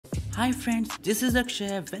Hi friends, this is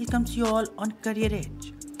Akshay. Welcomes you all on Career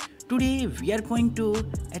Edge. Today we are going to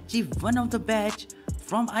achieve one of the badge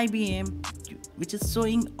from IBM which is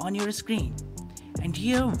showing on your screen. And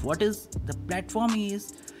here what is the platform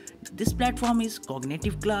is, this platform is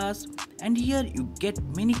Cognitive Class, and here you get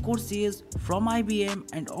many courses from IBM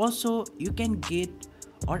and also you can get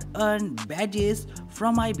or earn badges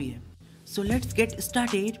from IBM. So let's get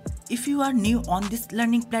started. If you are new on this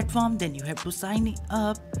learning platform, then you have to sign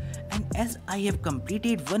up, and as I have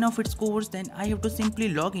completed one of its course, then I have to simply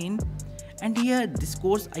log in. And here this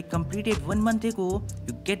course I completed 1 month ago.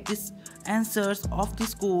 You get this answers of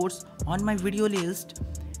this course on my video list.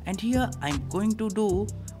 And here I'm going to do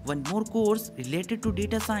one more course related to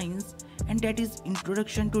data science, and that is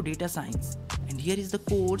Introduction to Data Science. And here is the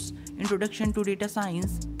course Introduction to Data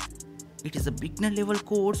Science. It is a beginner level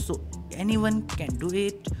course, so anyone can do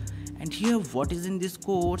it. And here what is in this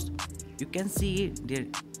course, you can see there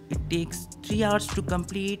it takes 3 hours to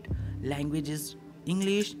complete. Language is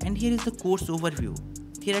English, and here is the course overview.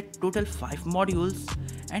 There are total 5 modules,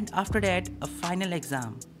 and after that a final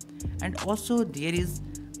exam, and also there is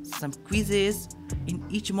some quizzes in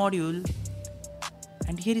each module.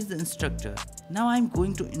 And here is the instructor. Now I'm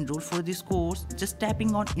going to enroll for this course, just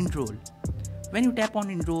tapping on enroll. When you tap on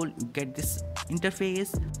enroll, you get this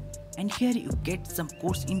interface, and here you get some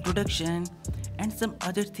course introduction and some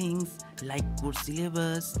other things like course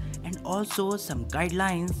syllabus and also some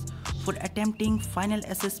guidelines for attempting final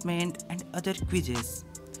assessment and other quizzes.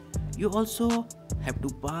 You also have to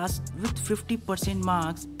pass with 50%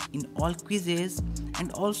 marks in all quizzes,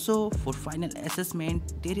 and also for final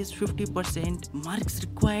assessment there is 50% marks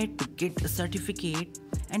required to get a certificate.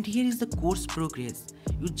 And here is the course progress.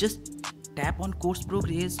 You just tap on course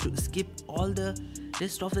progress to skip all the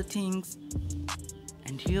rest of the things.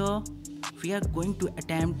 And here we are going to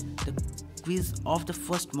attempt the quiz of the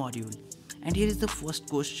first module, and here is the first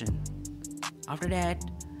question. After that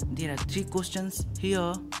there are 3 questions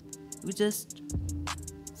here. You just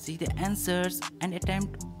see the answers and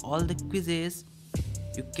attempt all the quizzes.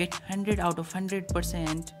 You get 100 out of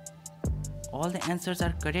 100%. All the answers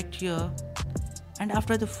are correct here, and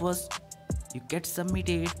after the first you get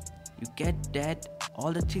submitted, you get that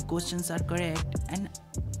all the 3 questions are correct and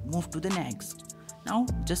move to the next. Now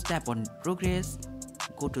just tap on progress,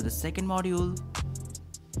 go to the second module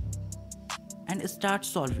and start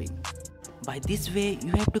solving. By this way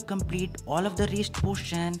you have to complete all of the rest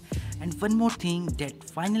portion. And one more thing, that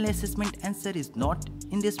final assessment answer is not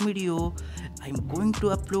in this video. I'm going to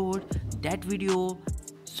upload that video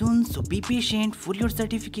soon, so be patient for your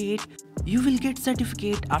certificate. You will get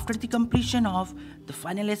certificate after the completion of the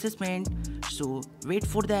final assessment, so wait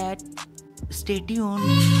for that. Stay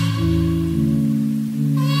tuned.